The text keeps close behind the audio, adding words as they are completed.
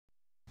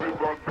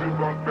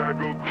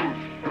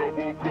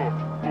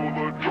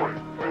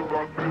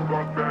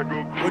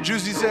what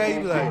Juicy say? He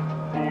be like,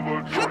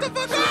 shut the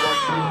fuck up!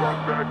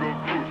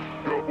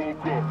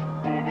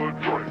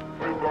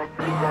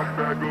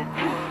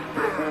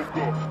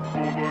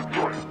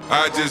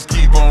 I just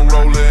keep on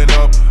rolling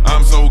up,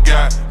 I'm so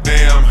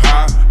goddamn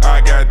high.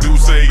 I got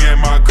Douce in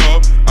my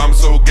cup, I'm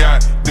so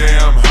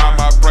goddamn high.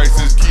 My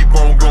prices keep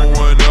on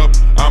going up,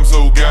 I'm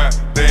so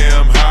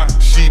goddamn high.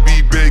 She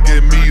be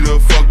begging me to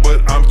fuck,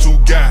 but I'm too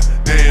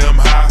goddamn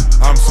high.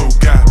 I'm so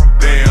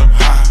goddamn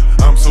high,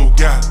 I'm so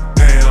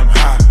goddamn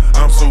high.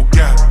 I'm so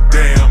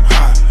goddamn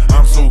high,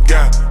 I'm so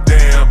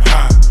goddamn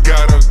high.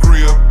 Got a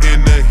crib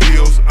in the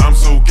hills, I'm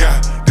so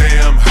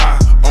goddamn high.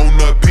 On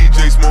the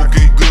PJ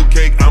smoking good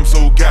cake, I'm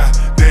so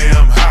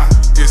goddamn high.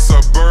 It's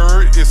a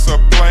bird, it's a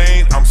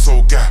plane, I'm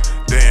so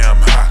goddamn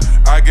high.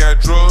 I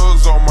got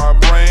drugs on my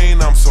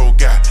brain, I'm so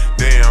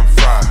goddamn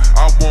fried.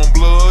 I want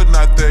blood,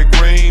 not that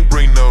green,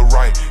 bring the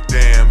right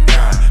damn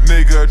kind.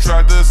 Nigga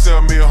tried to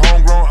sell me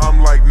homegrown,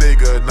 I'm like,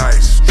 nigga,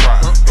 nice try.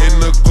 In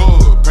the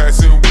club,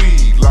 passing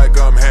weed like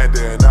I'm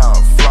handing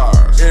out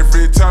flyers.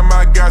 Every time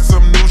I got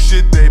some new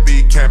shit, they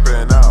be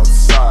camping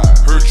outside.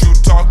 Heard you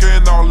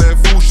talking all that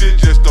fool shit,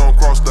 just don't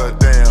cross the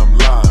damn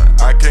line.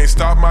 I can't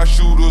stop my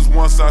shooters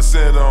once I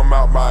set them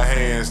out, my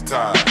hands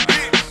tied.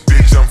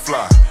 Bitch, I'm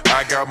fly,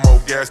 I got more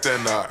gas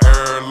than the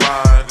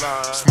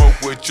airline.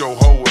 Smoke with your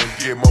hoe and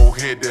get more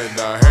hit than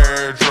the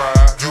hair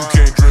dry. You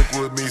can't drink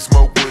with me,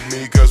 smoke with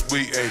me, cause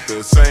we ain't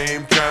the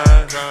same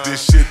kind.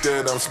 This shit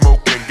that I'm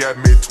smoking got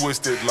me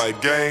twisted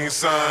like gang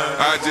sign.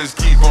 I just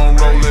keep on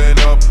rolling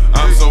up,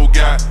 I'm so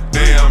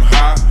goddamn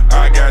high.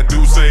 I got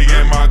Douce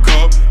in my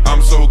cup,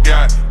 I'm so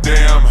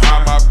goddamn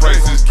high. My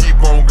prices keep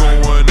on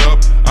going up,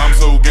 I'm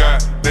so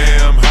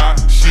goddamn high.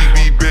 She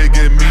be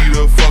begging me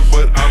to fuck,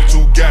 but I'm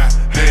too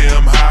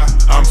goddamn high.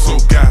 I'm so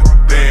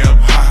goddamn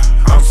high,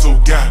 I'm so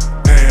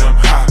goddamn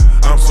high.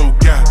 I'm so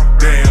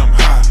goddamn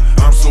high,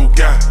 I'm so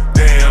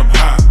goddamn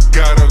high.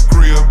 Got a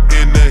crib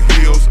in the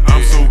hills,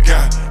 I'm so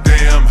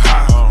goddamn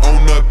high.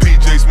 On the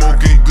PJ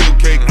smoking good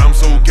cake, I'm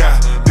so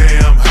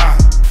goddamn high.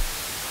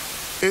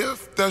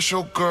 If that's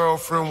your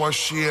girlfriend, why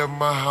she at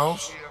my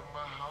house?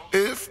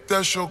 If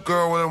that's your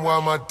girl, then why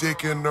my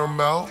dick in her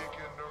mouth?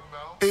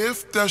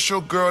 If that's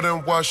your girl,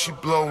 then why she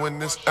blowing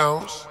this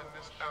ounce?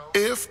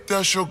 If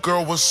that's your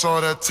girl, what's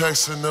all that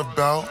texting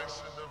about?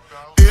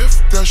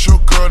 If that's your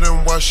girl,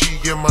 then why she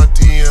in my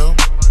DM?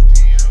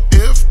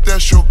 If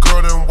that's your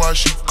girl, then why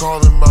she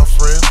calling my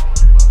friend?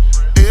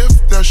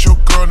 If that's your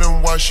girl,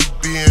 then why she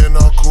being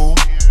all cool?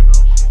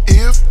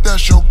 If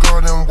that's your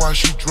girl, then why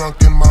she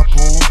drunk in my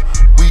pool?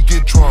 We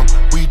get drunk,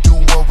 we do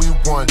what we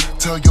want.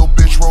 Tell your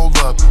bitch roll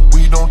up,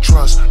 we don't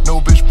trust.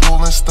 No bitch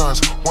pulling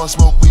stunts. One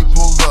smoke, we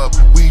pull up,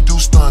 we do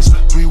stunts.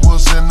 3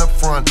 wheels in the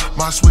front,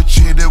 my switch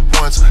hit it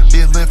once.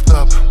 It lift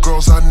up,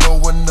 girls I know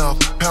enough.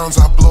 Pounds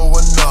I blow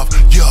enough,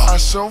 yeah. I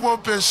show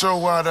up and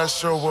show out, I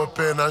show up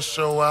and I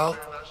show out.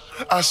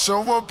 I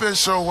show up and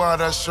show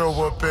out, I show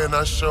up and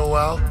I show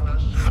out.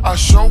 I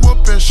show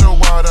up and show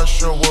out,